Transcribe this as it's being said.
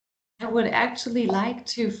I would actually like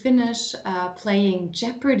to finish playing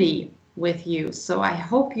Jeopardy with you. So I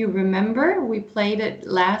hope you remember we played it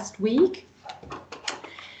last week.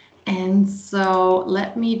 And so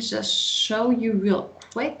let me just show you real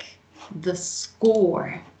quick the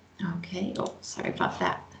score. Okay, oh, sorry about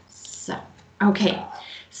that. So, okay,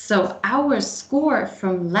 so our score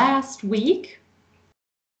from last week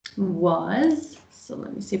was, so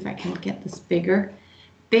let me see if I can get this bigger.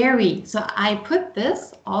 Berry. So I put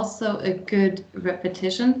this, also a good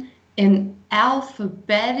repetition, in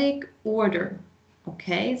alphabetic order.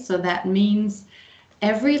 Okay, so that means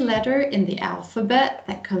every letter in the alphabet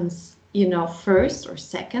that comes, you know, first or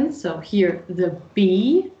second. So here the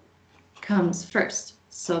B comes first.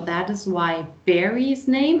 So that is why Barry's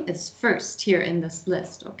name is first here in this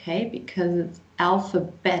list, okay? Because it's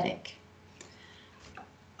alphabetic.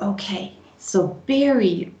 Okay, so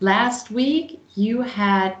Barry, last week you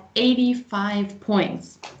had 85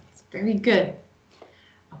 points. It's very good.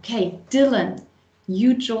 Okay, Dylan,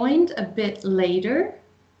 you joined a bit later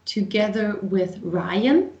together with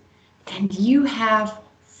Ryan, and you have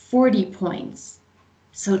 40 points.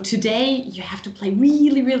 So today you have to play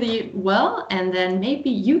really, really well, and then maybe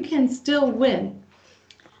you can still win.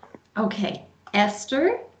 Okay,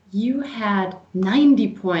 Esther, you had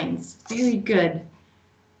 90 points. Very good.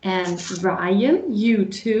 And Ryan, you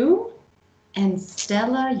too. And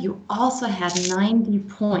Stella, you also had 90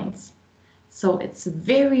 points. So it's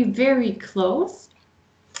very, very close.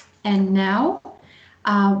 And now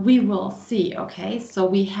we will see, okay? So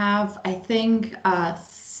we have, I think,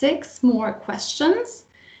 6 more questions.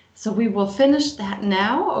 So we will finish that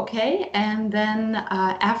now, okay? And then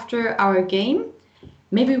after our game,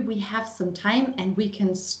 maybe we have some time and we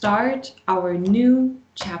can start our new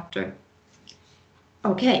chapter.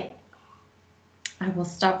 Okay, I will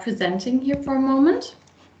stop presenting here for a moment.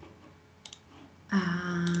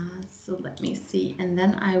 So let me see, and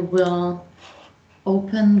then I will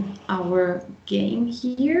open our game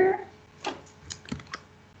here.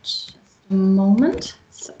 Just a moment.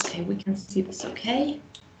 So, okay, we can see this okay.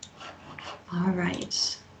 All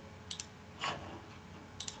right.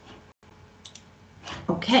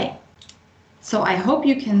 Okay, so I hope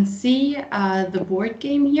you can see the board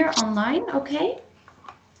game here online, okay?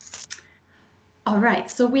 All right,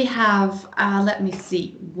 so we have, let me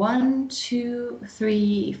see, 1, 2,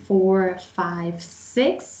 3, 4, 5,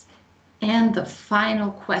 6, and the final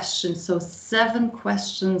question, so 7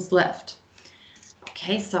 questions left.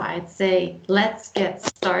 Okay, so I'd say let's get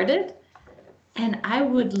started. And I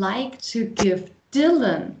would like to give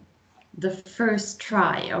Dylan the first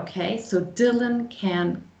try, okay? So Dylan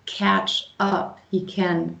can catch up, he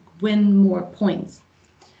can win more points.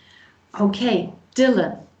 Okay,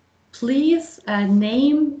 Dylan. Please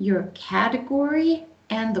name your category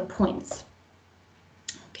and the points.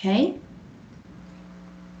 Okay?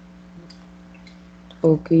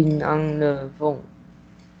 Talking on the phone.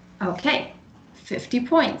 Okay, 50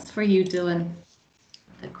 points for you, Dylan.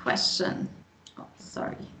 The question. Oh,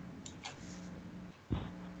 sorry.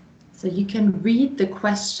 So you can read the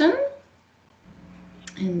question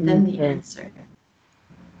and then the answer.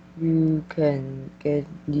 You can get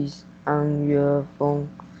this on your phone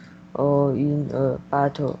or in a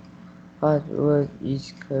bottle. What word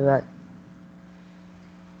is correct?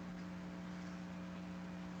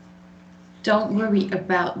 Don't worry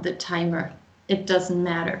about the timer. It doesn't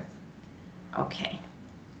matter. Okay.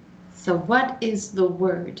 So what is the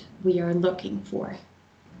word we are looking for?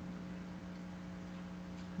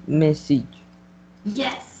 Message.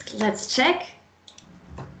 Yes, let's check.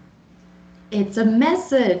 It's a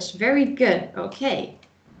message. Very good. Okay,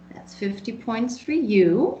 that's 50 points for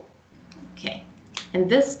you. Okay, and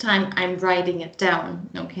this time I'm writing it down.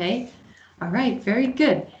 Okay, all right, very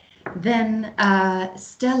good. Then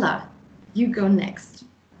Stella, you go next.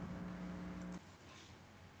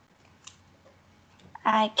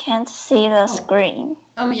 I can't see the screen.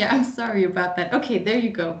 Oh yeah, I'm sorry about that. Okay, there you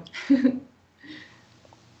go.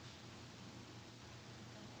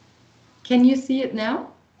 Can you see it now?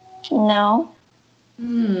 No.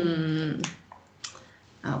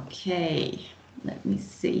 Okay, let me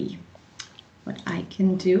see what I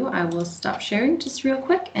can do. I will stop sharing just real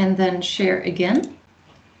quick and then share again.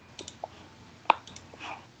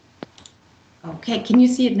 Okay, can you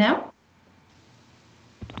see it now?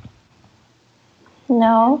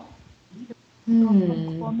 No.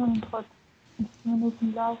 Can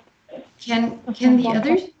the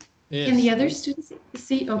others? Yes, can the other students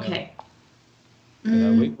see? Okay.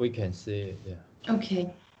 Yeah, we can see it. Yeah.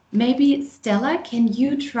 Okay. Maybe Stella, can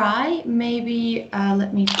you try? Maybe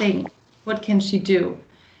let me think. What can she do?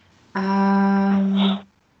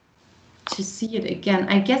 to see it again.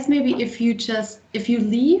 I guess maybe if you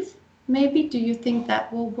leave, maybe, do you think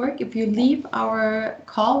that will work? If you leave our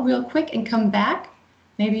call real quick and come back,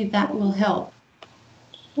 maybe that will help.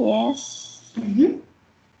 Yes.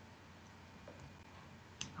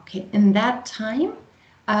 Okay, in that time,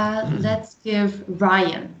 let's give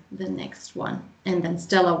Ryan the next one, and then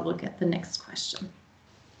Stella will get the next question.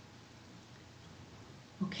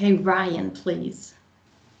 Okay, Ryan, please.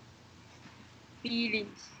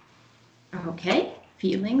 Feelings. Okay,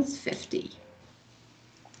 feelings 50.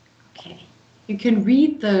 Okay, you can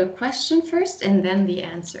read the question first and then the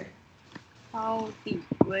answer. How did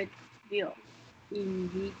Red feel in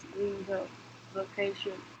his winter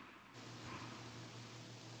vacation?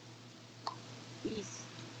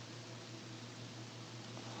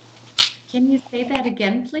 Can you say that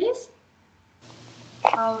again, please?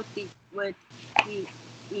 How did Red feel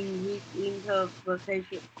in his winter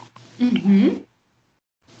vacation?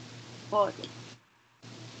 Bored.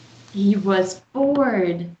 He was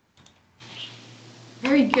bored.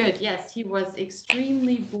 Very good. Yes, he was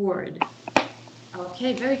extremely bored.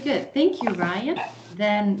 Okay, very good. Thank you, Ryan.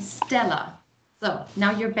 Then Stella. So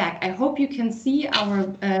now you're back. I hope you can see our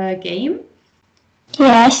game.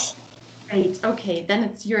 Yes. Great. Okay, then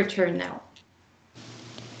it's your turn now.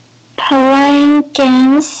 Playing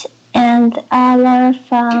games and other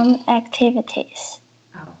fun activities.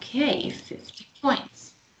 Okay, 50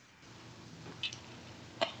 points.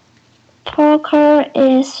 Poker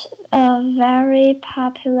is a very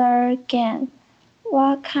popular game.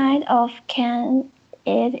 What kind of game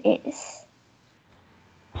it is?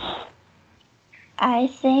 I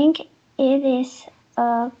think it is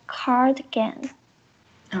a card game.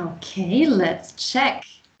 Okay, let's check.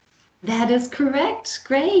 That is correct.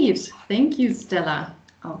 Great. Thank you, Stella.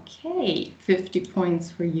 Okay, 50 points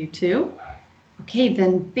for you too. Okay,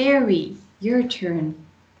 then Barry, your turn.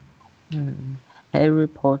 Harry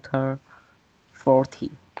Potter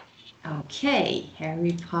 40. Okay,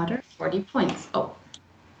 Harry Potter, 40 points. Oh.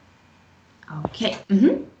 Okay.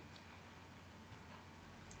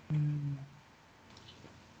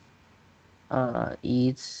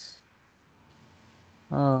 It's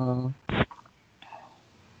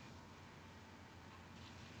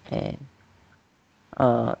and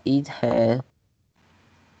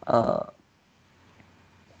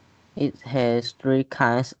it has three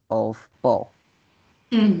kinds of ball.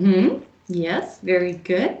 Yes, very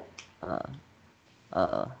good.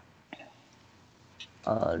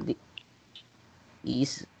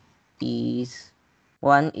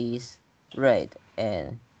 One is red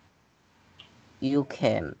and you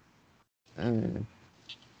can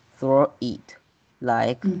throw it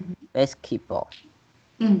like basketball.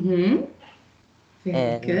 Very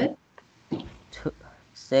And good.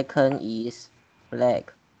 second is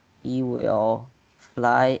black. It will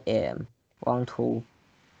fly and want to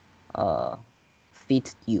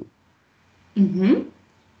fit you.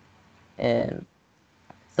 And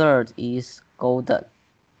third is golden.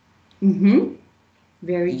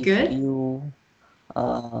 Very If good. you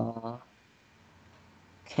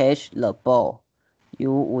catch the ball,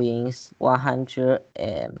 you win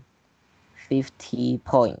 150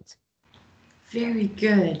 points. Very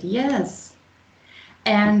good. Yes.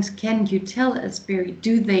 And can you tell us, Barry,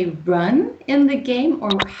 do they run in the game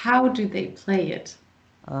or how do they play it?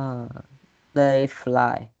 They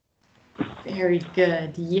fly. Very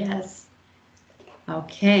good. Yes.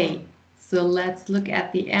 Okay. So let's look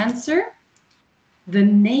at the answer. The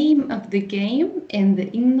name of the game in the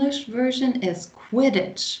English version is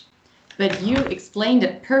Quidditch, but you explained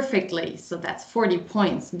it perfectly, so that's 40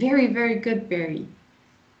 points. Very, very good, Barry.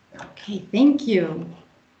 Okay, thank you.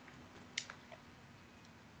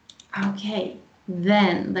 Okay,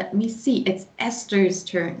 then let me see. It's Esther's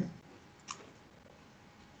turn.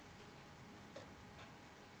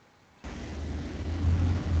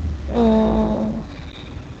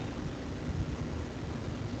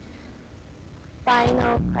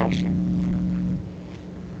 Final question.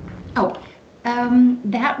 Oh,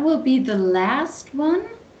 that will be the last one.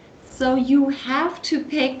 So you have to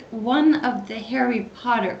pick one of the Harry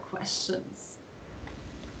Potter questions.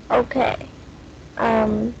 Okay.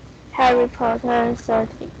 Harry Potter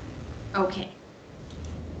 30. Okay.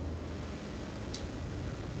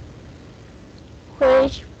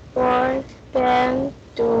 Which board game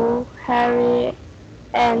do Harry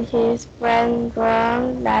and his friend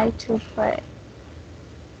Ron like to play?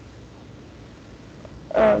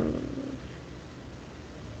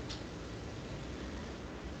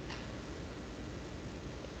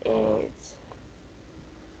 It's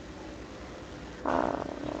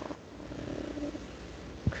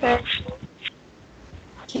Crash.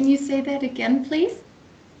 Can you say that again, please?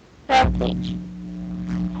 Quidditch.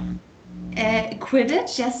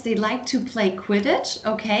 Quidditch, yes, they like to play Quidditch,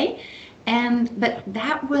 okay. But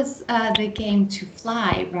that was the game to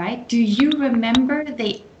fly, right? Do you remember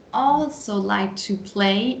they also like to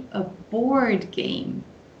play a board game?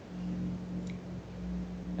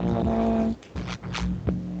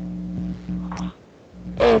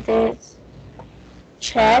 It is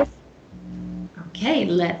chess. Okay,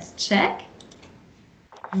 let's check.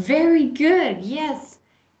 Very good, yes.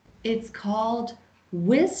 It's called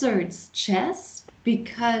Wizard's Chess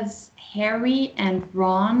because Harry and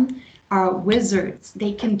Ron are wizards.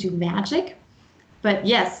 They can do magic. But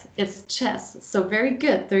yes, it's chess. So very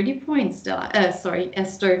good. 30 points,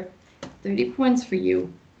 Esther. 30 points for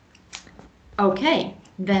you. Okay,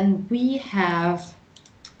 then we have,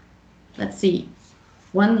 let's see,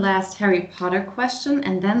 one last Harry Potter question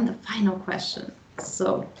and then the final question.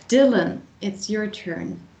 So Dylan, it's your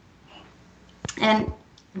turn. And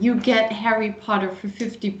you get Harry Potter for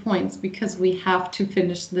 50 points because we have to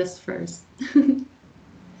finish this first.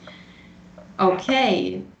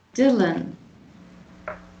 Okay, Dylan.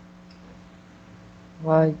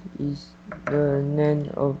 What is the name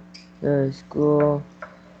of the school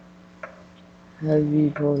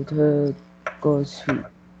Harry Potter goes to?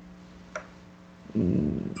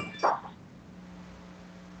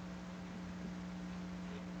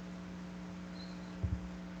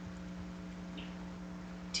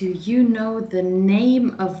 Do you know the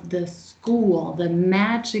name of the school, the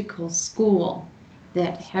magical school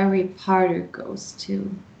that Harry Potter goes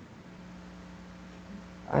to?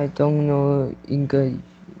 I don't know English.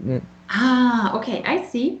 Ah, okay, I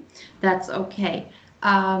see. That's okay.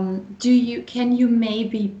 Can you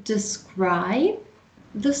maybe describe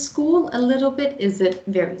the school a little bit? Is it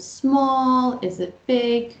very small? Is it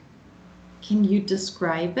big? Can you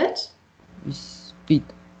describe it? It's big.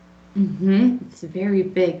 It's very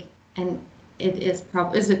big, and it is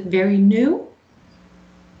probably. Is it very new?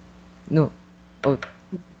 No. Oh,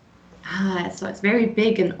 Ah, so it's very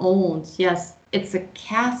big and old. Yes, it's a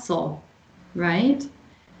castle, right?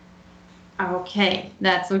 Okay,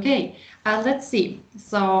 that's okay. Let's see.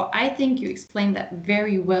 So I think you explained that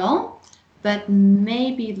very well, but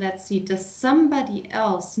maybe let's see. Does somebody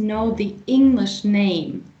else know the English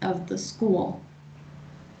name of the school?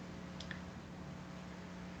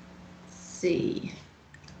 Let's see.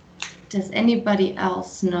 Does anybody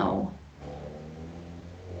else know?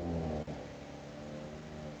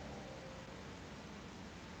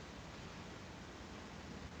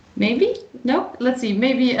 Maybe? No? Let's see.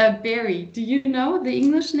 Maybe Barry. Do you know the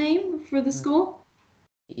English name for the school?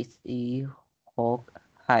 it's a hog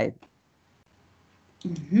hide.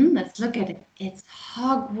 Let's look at it. It's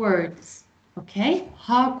Hogwarts. Okay,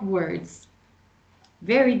 Hogwarts.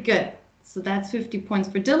 Very good. So that's 50 points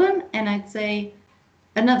for Dylan, and I'd say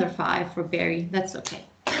another 5 for Barry. That's okay.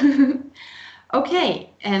 Okay,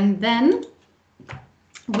 and then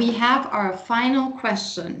we have our final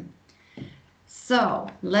question. So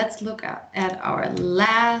let's look at our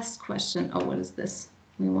last question. Oh, what is this?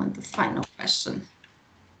 We want the final question.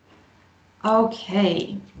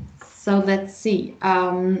 Okay, so let's see.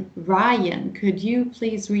 Ryan, could you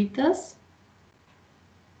please read this?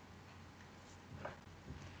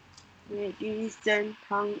 Maggie sent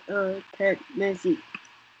Tom a text message.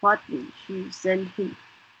 What did she send him?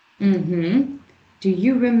 Do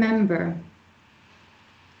you remember?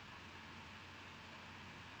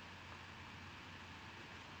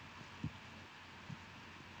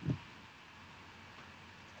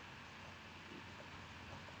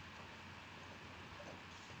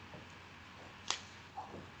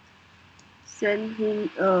 Send him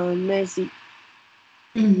a message.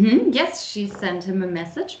 Yes, she sent him a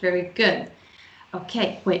message. Very good.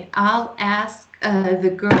 Okay, wait, I'll ask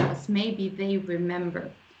the girls. Maybe they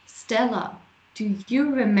remember. Stella, do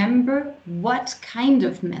you remember what kind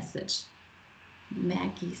of message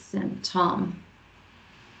Maggie sent Tom?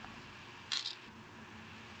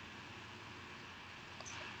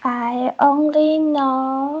 I only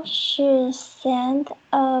know she sent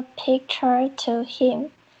a picture to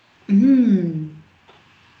him.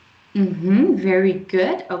 Very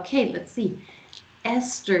good. Okay, let's see.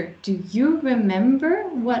 Esther, do you remember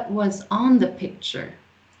what was on the picture?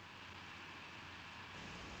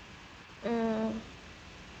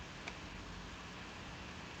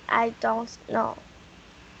 I don't know.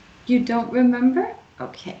 You don't remember?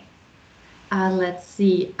 Okay. Let's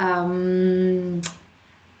see.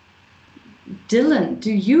 Dylan,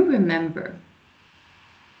 do you remember?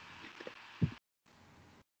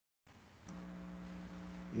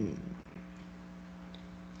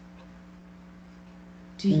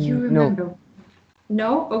 Do you remember? No.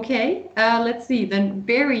 No? Okay. Let's see. Then,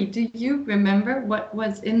 Barry, do you remember what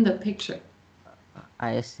was in the picture?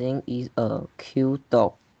 I think it's a cute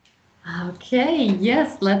dog. Okay,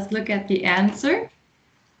 yes, let's look at the answer.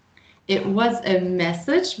 It was a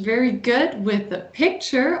message, very good, with a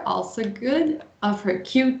picture, also good, of her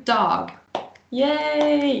cute dog.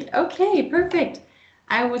 Yay! Okay, perfect.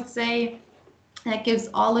 I would say that gives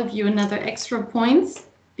all of you another extra points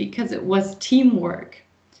because it was teamwork.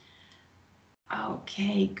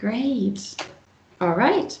 Okay, great. All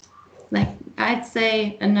right, I'd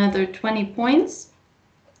say another 20 points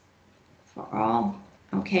for all.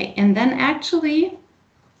 Okay, and then actually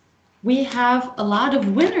we have a lot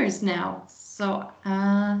of winners now. So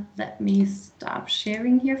let me stop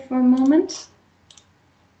sharing here for a moment.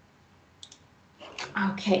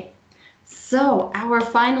 Okay, so our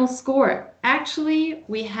final score. Actually,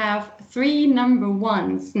 we have 3 number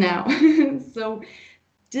ones now. So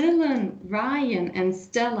Dylan, Ryan, and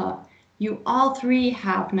Stella, you all 3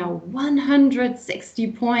 have now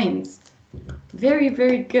 160 points. Very,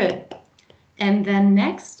 very good. And then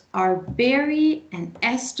next are Barry and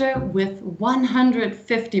Esther with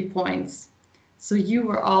 150 points. So you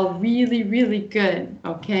were all really, really good,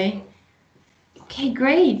 okay? Okay,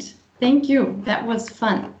 great. Thank you. That was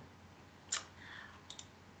fun.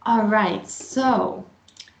 All right, so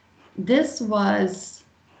this was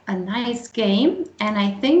a nice game, and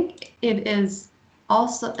I think it is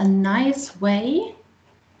also a nice way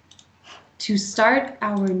to start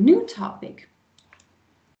our new topic.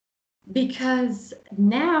 Because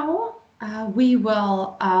now we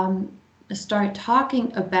will start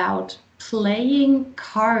talking about playing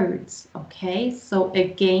cards, okay? So a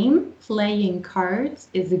game, playing cards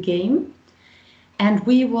is a game. And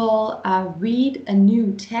we will read a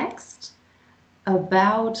new text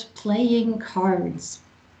about playing cards.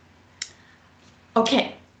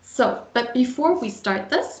 Okay, so, but before we start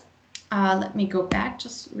this, let me go back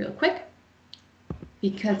just real quick,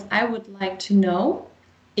 because I would like to know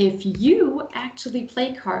if you actually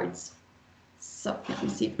play cards. So let me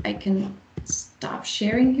see if I can stop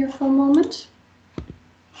sharing here for a moment.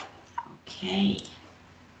 Okay.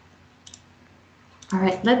 All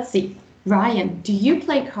right, let's see. Ryan, do you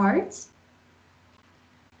play cards?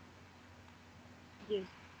 Yes.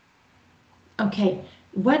 Okay,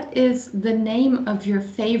 what is the name of your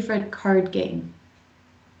favorite card game?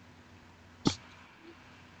 I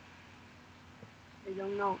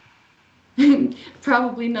don't know.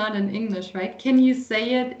 Probably not in English, right? Can you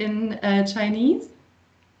say it in Chinese?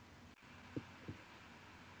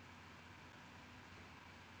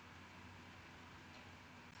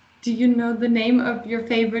 Do you know the name of your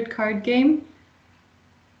favorite card game?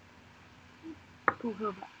 扑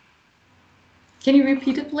克牌， Can you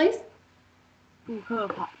repeat it, please? 扑克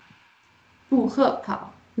牌， 布赫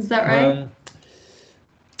跑. Is that right?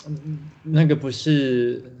 那个不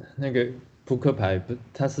是那个扑克牌，不，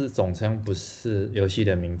它是总称，不是游戏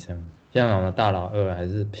的名称。像什么大老二还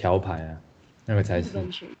是瓢牌啊，那个才是。日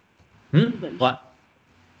本钱，嗯日本，what？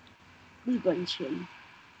日本钱，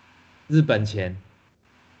日本钱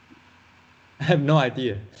？I have no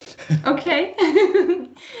idea. Okay.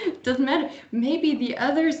 Doesn't matter. Maybe the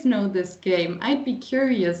others know this game. I'd be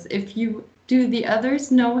curious if you do the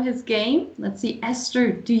others know his game? Let's see.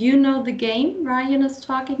 Esther, do you know the game Ryan is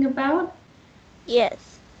talking about?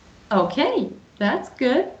 Yes. Okay, that's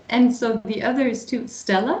good. And so the others too.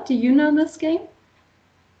 Stella, do you know this game?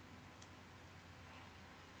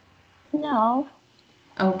 No.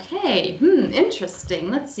 Okay,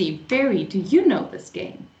 interesting. Let's see. Barry, do you know this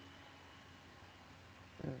game?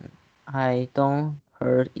 I don't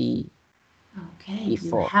heard it Okay,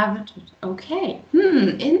 before. you haven't. Okay,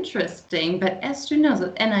 interesting. But Esther knows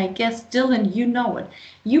it, and I guess Dylan, you know it.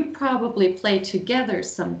 You probably play together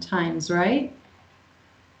sometimes, right?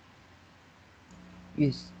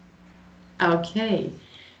 Yes. Okay,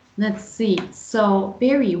 let's see. So,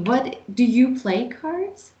 Barry, what do you play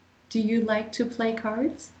cards? Do you like to play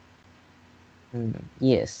cards?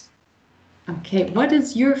 Yes. Okay, what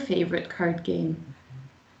is your favorite card game?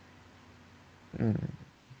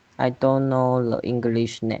 I don't know the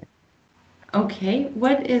English name. Okay,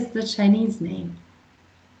 what is the Chinese name?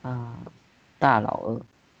 大老二.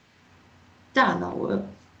 大老二.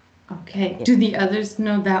 Okay, Yes. do the others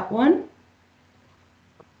know that one?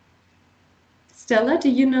 Stella, do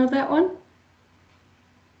you know that one?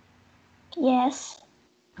 Yes.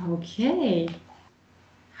 Okay.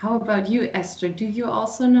 How about you, Esther? Do you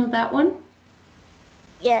also know that one?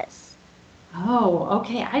 Yes. Oh,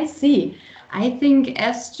 okay, I see. I think,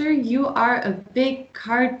 Esther, you are a big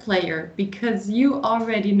card player because you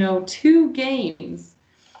already know 2 games.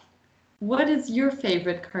 What is your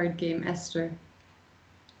favorite card game, Esther?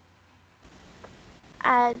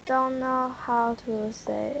 I don't know how to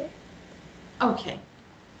say. Okay.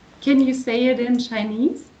 Can you say it in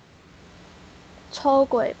Chinese? 抽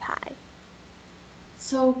鬼牌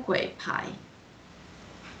So gui pai.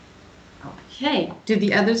 Okay. Do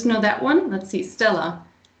the others know that one? Let's see. Stella,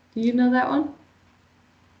 do you know that one?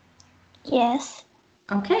 Yes.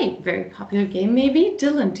 Okay. Very popular game, maybe.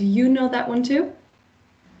 Dylan, do you know that one too?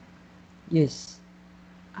 Yes.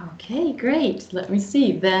 Okay, great. Let me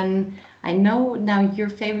see. Then I know now your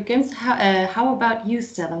favorite games. How about you,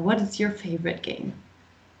 Stella? What is your favorite game?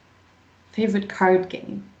 Favorite card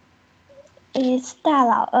game? It's 大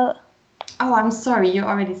老二 Oh, I'm sorry. You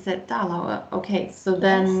already said Dalao. Okay, so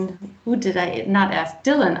then who did I not ask?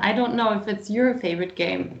 Dylan, I don't know if it's your favorite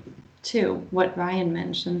game too, what Ryan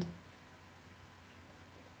mentioned.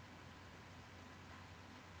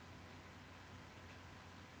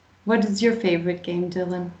 What is your favorite game,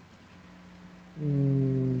 Dylan?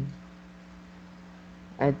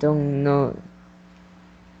 I don't know.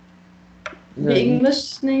 The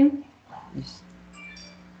English name? Yes.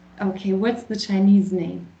 Okay, what's the Chinese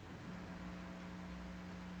name?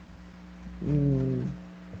 10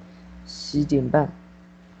点半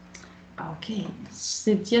Okay,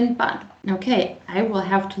 时间版. Okay, I will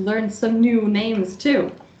have to learn some new names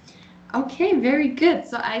too. Okay, very good.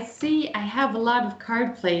 So I see I have a lot of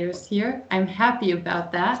card players here. I'm happy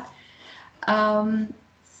about that.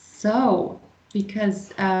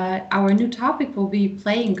 Because our new topic will be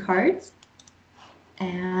playing cards,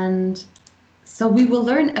 and so we will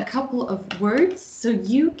learn a couple of words so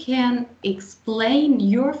you can explain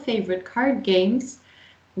your favorite card games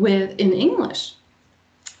in English.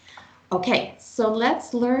 Okay, so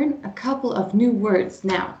let's learn a couple of new words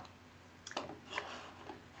now.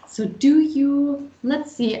 So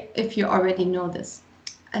let's see if you already know this.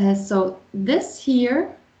 So these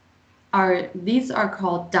are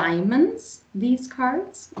called diamonds, these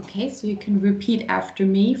cards. Okay, so you can repeat after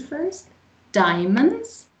me first.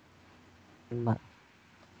 Diamonds.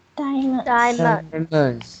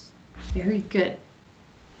 Diamonds. Very good.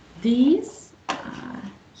 These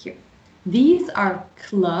are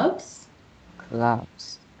clubs.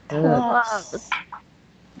 Clubs.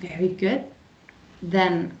 Very good.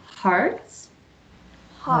 Then hearts.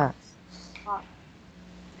 Hearts.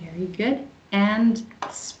 Very good. And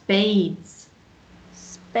spades.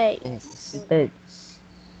 Spades.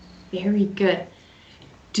 Very good.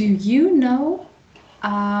 Do you know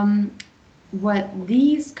what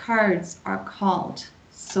these cards are called?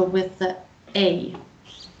 So with the A,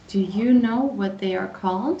 do you know what they are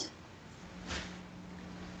called?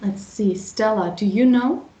 Let's see, Stella, do you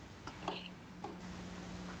know?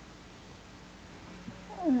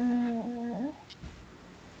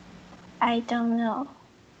 I don't know.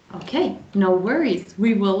 Okay, no worries,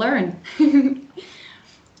 we will learn.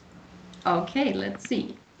 Okay, let's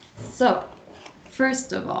see. So,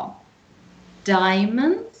 first of all,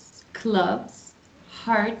 diamonds, clubs,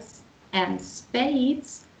 hearts, and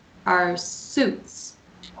spades are suits.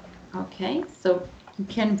 Okay, so you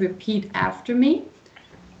can repeat after me.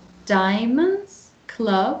 Diamonds,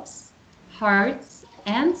 clubs, hearts,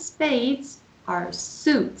 and spades are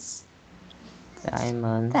suits.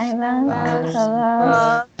 Diamonds. Diamonds,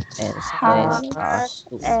 Hearts, hearts,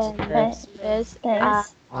 and spades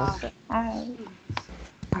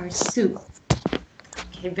Are suits.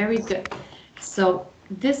 Okay, very good. So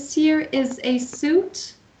this here is a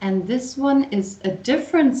suit, and this one is a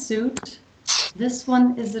different suit. This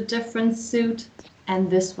one is a different suit, and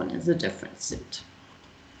this one is a different suit.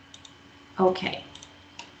 Okay.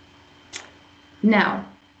 Now,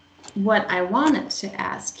 what I wanted to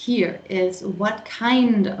ask here is what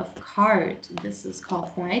kind of card this is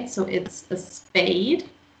called, right? So it's a spade,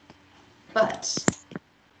 but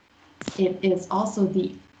it is also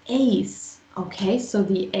the ace. Okay, so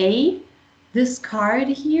the A, this card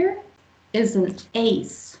here is an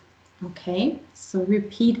ace. Okay, so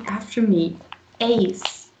repeat after me.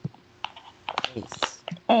 Ace.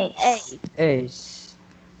 Ace.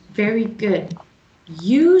 Very good.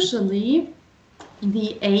 Usually,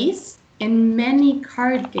 the ace in many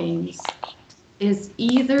card games is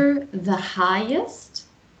either the highest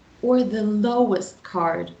or the lowest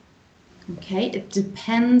card. Okay, it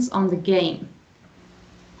depends on the game.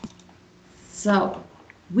 So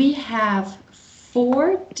we have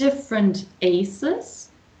 4 different aces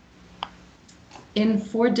in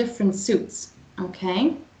 4 different suits.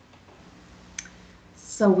 Okay,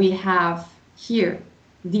 so we have here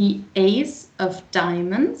the ace of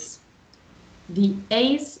diamonds, the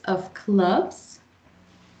ace of clubs,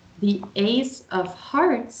 the ace of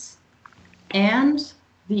hearts, and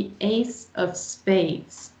the ace of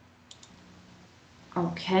spades.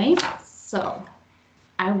 Okay, so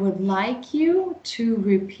I would like you to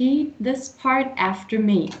repeat this part after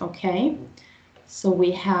me, okay? So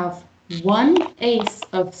we have one ace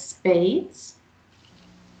of spades.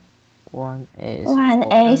 One ace.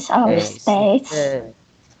 One ace of spades.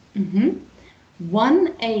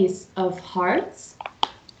 One ace of hearts.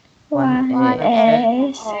 One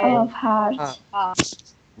ace of hearts.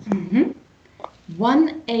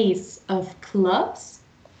 One ace of clubs.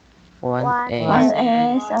 One One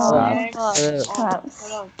ace ace of clubs.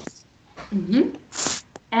 clubs.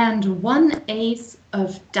 And one ace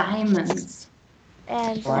of diamonds.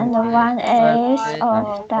 And one ace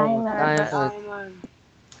of diamonds. Diamond.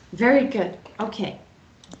 Very good. Okay.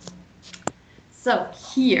 So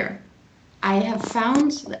here I have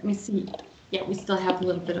found, let me see. Yeah, we still have a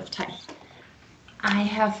little bit of time. I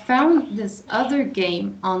have found this other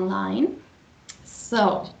game online.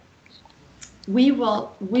 So we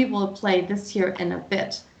will play this here in a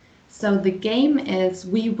bit. So the game is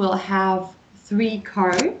we will have 3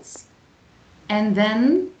 cards, and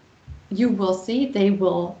then you will see they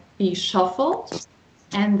will be shuffled,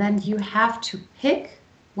 and then you have to pick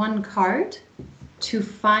one card to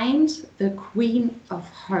find the Queen of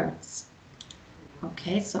Hearts.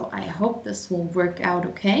 Okay, so I hope this will work out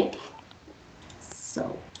okay.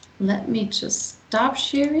 So let me just stop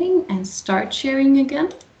sharing and start sharing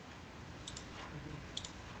again.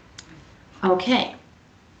 Okay,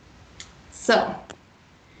 so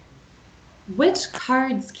which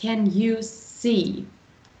cards can you see?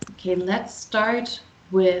 Okay, let's start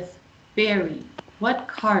with Barry. What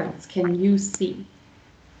cards can you see?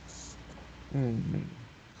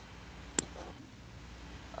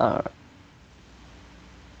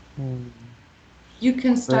 You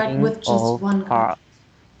can start with just one card.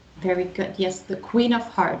 Very good. Yes, the Queen of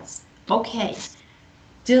Hearts. Okay.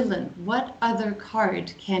 Dylan, what other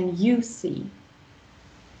card can you see?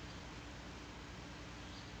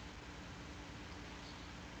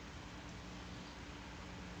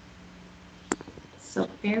 So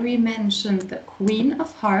Barry mentioned the Queen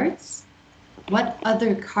of Hearts. What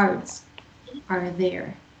other cards are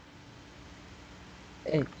there?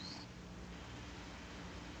 Ace.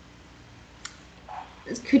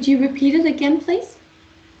 Could you repeat it again, please?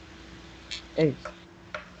 Ace.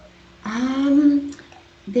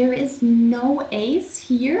 There is no ace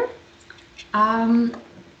here.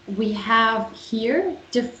 We have here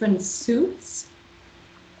different suits,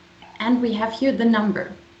 and we have here the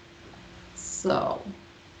number. So,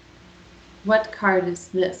 what card is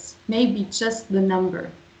this? Maybe just the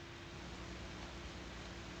number.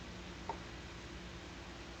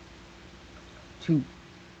 Two.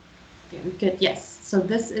 Very good, yes. So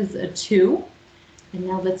this is a 2. And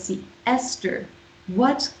now let's see, Esther,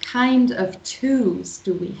 what kind of 2s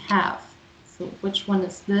do we have? So which one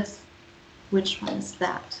is this? Which one is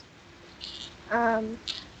that?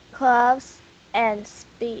 Clubs and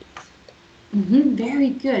spades.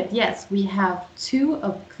 Very good. Yes, we have 2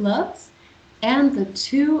 of clubs and the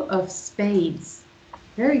 2 of spades.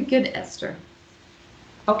 Very good, Esther.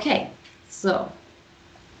 Okay, so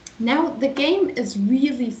now the game is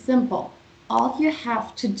really simple. All you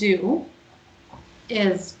have to do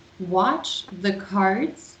is watch the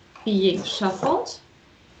cards being shuffled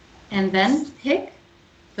and then pick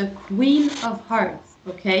the Queen of Hearts,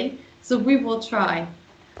 okay? So we will try.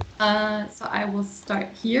 So I will start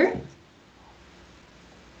here.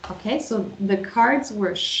 Okay, so the cards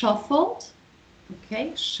were shuffled,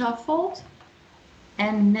 okay, shuffled.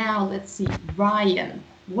 And now let's see, Ryan,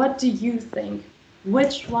 what do you think?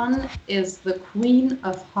 Which one is the Queen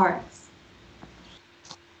of Hearts?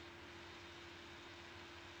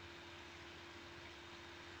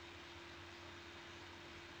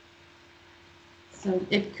 So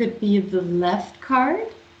it could be the left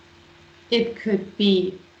card, it could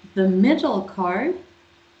be the middle card,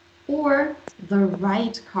 or the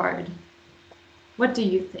right card. What do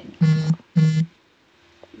you think?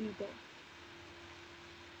 Either.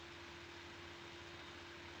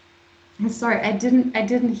 I'm sorry, I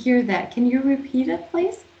didn't hear that. Can you repeat it,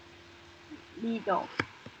 please? Middle.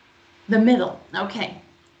 The middle. Okay.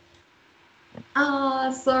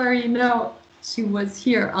 Ah, sorry, no. She was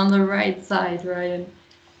here on the right side, Ryan.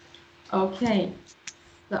 Okay.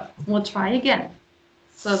 So we'll try again.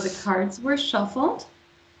 So the cards were shuffled.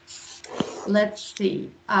 Let's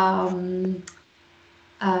see.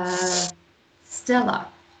 Stella,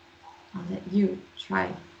 I'll let you try.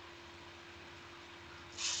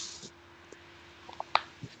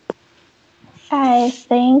 I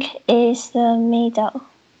think it's the middle.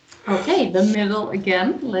 Okay, the middle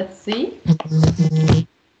again. Let's see.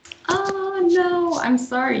 Oh, no, I'm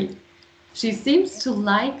sorry. She seems to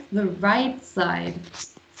like the right side.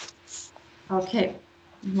 Okay,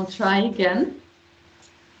 We'll try again.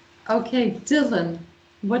 Okay, Dylan,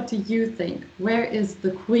 what do you think? Where is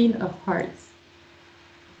the Queen of Hearts?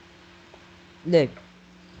 Left.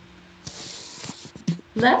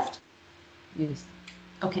 Left? Yes.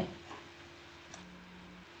 Okay.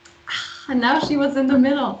 And now she was in the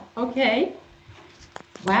middle. Okay.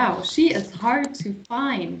 Wow, she is hard to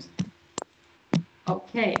find.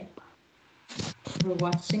 Okay. We're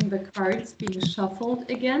watching the cards being shuffled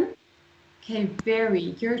again. Okay,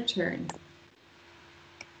 Barry, your turn.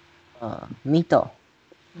 Middle.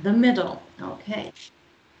 The middle. Okay.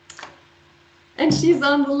 And she's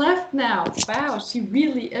on the left now. Wow, she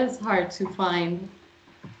really is hard to find.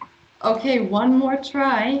 Okay, one more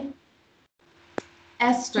try.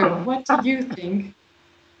 Esther, what do you think?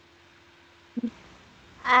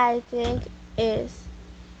 I think it's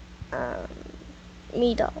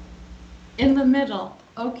middle. In the middle.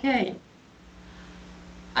 Okay.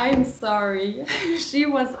 I'm sorry. She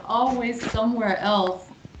was always somewhere else.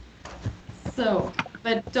 So,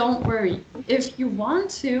 but don't worry. If you want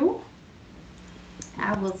to,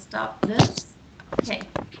 I will stop this. Okay.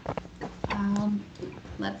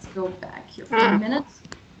 Let's go back here for a minute.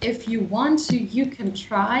 If you want to, you can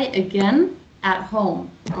try again at home,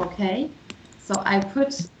 okay? So I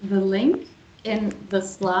put the link in the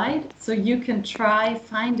slide so you can try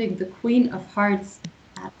finding the Queen of Hearts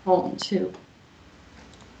at home too.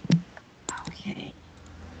 Okay.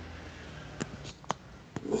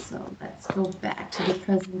 So let's go back to the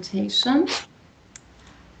presentation.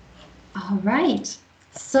 All right.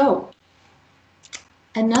 So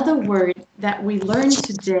another word that we learned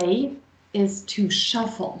today is to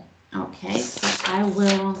shuffle. Okay, so I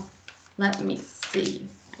will, let me see,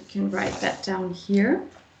 I can write that down here.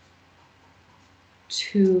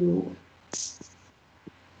 To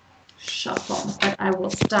shuffle, but I will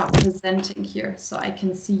stop presenting here so I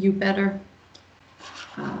can see you better.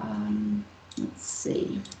 Let's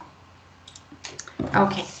see.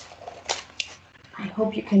 Okay. I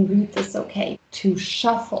hope you can read this okay. To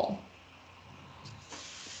shuffle.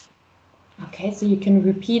 Okay, so you can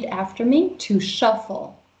repeat after me. To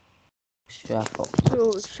shuffle. Shuffle.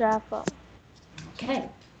 To shuffle. Okay,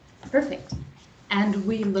 perfect. And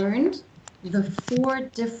we learned the 4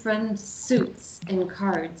 different suits in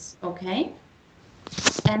cards, okay?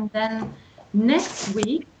 And then next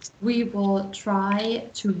week, we will try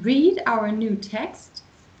to read our new text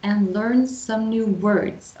and learn some new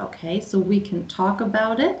words, okay? So we can talk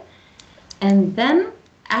about it. And then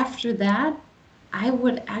after that, I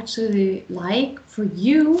would actually like for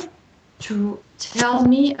you to tell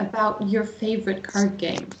me about your favorite card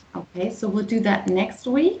game, okay? So we'll do that next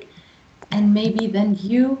week. And maybe then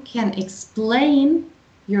you can explain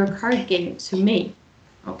your card game to me,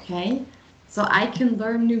 okay? So I can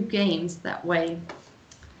learn new games that way.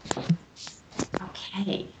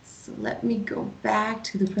 Okay, so let me go back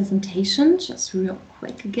to the presentation just real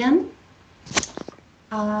quick again.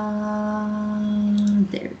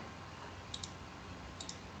 There.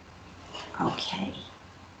 Okay.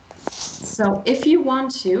 So if you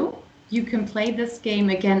want to, you can play this game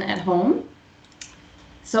again at home.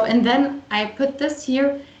 So, and then I put this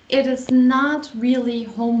here. It is not really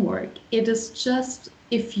homework. It is just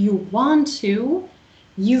if you want to,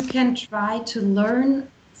 you can try to learn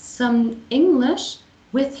some English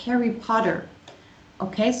with Harry Potter.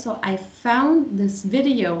 Okay, so I found this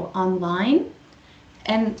video online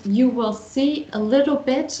and you will see a little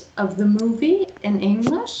bit of the movie in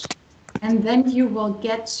English and then you will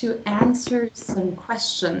get to answer some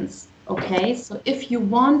questions. Okay, so if you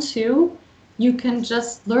want to, you can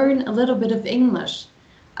just learn a little bit of English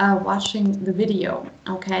watching the video.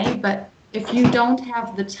 Okay, but if you don't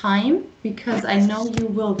have the time, because I know you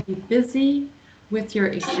will be busy with your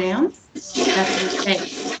exams, that's okay.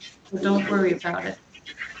 So don't worry about it.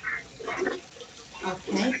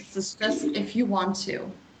 Okay, this is just if you want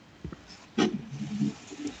to.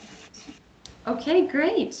 Okay,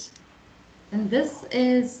 great. And this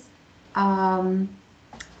is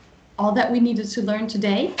all that we needed to learn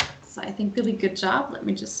today. So I think really good job. Let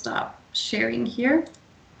me just stop sharing here.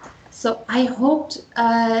 So I hope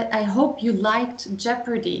you liked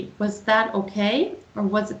Jeopardy. Was that okay or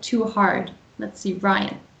was it too hard? Let's see,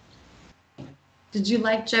 Ryan. Did you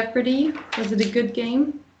like Jeopardy? Was it a good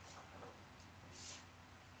game?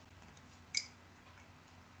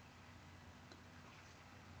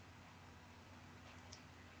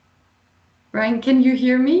 Ryan, can you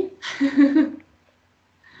hear me?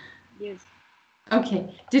 Yes.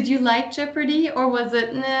 Okay. Did you like Jeopardy or was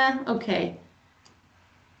it nah? Okay.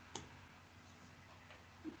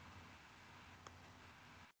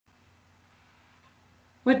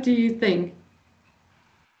 What do you think?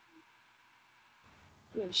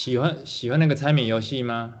 喜欢那个猜谜游戏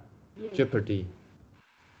吗 Yes. ？Jeopardy。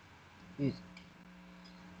 Yes.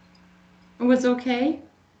 It was okay?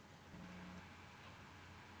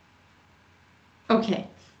 Okay.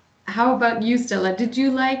 How about you, Stella? Did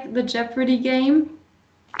you like the Jeopardy game?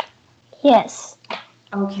 Yes.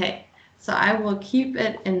 Okay. So I will keep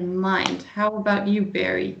it in mind. How about you,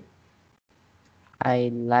 Barry?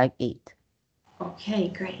 I like it. Okay,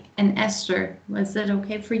 great. And Esther, was it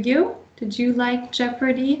okay for you? Did you like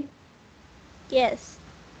Jeopardy? Yes.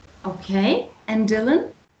 Okay. And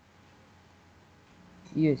Dylan?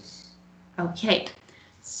 Yes. Okay.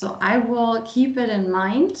 So I will keep it in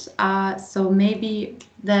mind. So maybe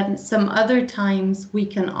then some other times we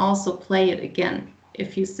can also play it again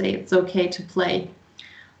if you say it's okay to play.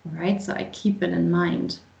 All right, so I keep it in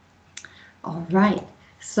mind. All right,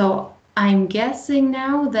 so I'm guessing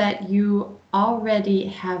now that you already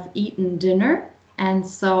have eaten dinner. And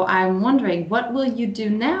so I'm wondering, what will you do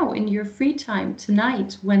now in your free time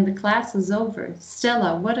tonight when the class is over?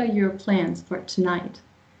 Stella, what are your plans for tonight?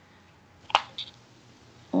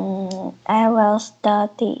 I will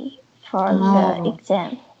study for the Oh,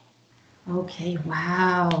 exam. okay,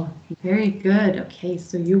 wow, very good. Okay,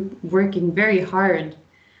 so you're working very hard.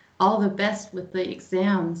 All the best with the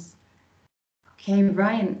exams. Okay,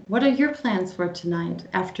 Ryan, what are your plans for tonight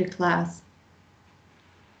after class?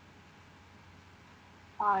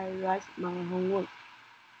 I write my homework.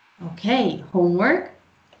 Okay, homework.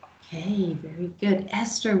 Okay, very good.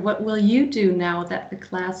 Esther, what will you do now that the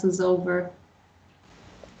class is over?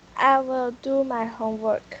 I will do my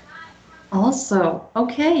homework. Also,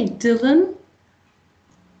 okay, Dylan.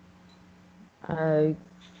 I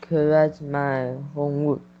correct my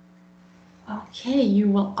homework. Okay,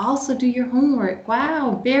 you will also do your homework.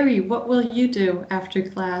 Wow, Barry, what will you do after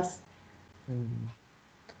class? Mm,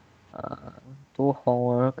 do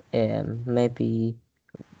homework and maybe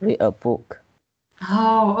read a book.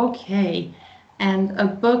 Oh, okay. And a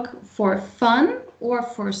book for fun or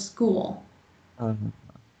for school? Um,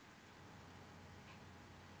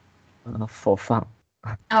 for fun.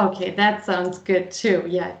 Okay, that sounds good too.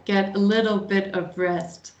 Yeah, get a little bit of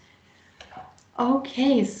rest.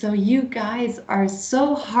 Okay, so you guys are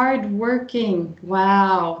so hardworking.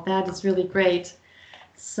 Wow, that is really great.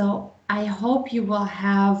 So I hope you will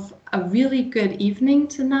have a really good evening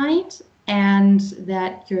tonight and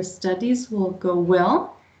that your studies will go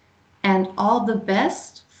well. And all the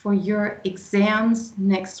best for your exams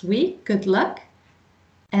next week. Good luck.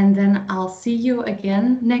 And then I'll see you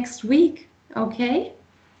again next week. Okay?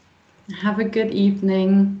 Have a good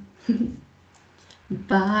evening.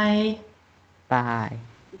 Bye. Bye.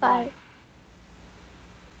 Bye.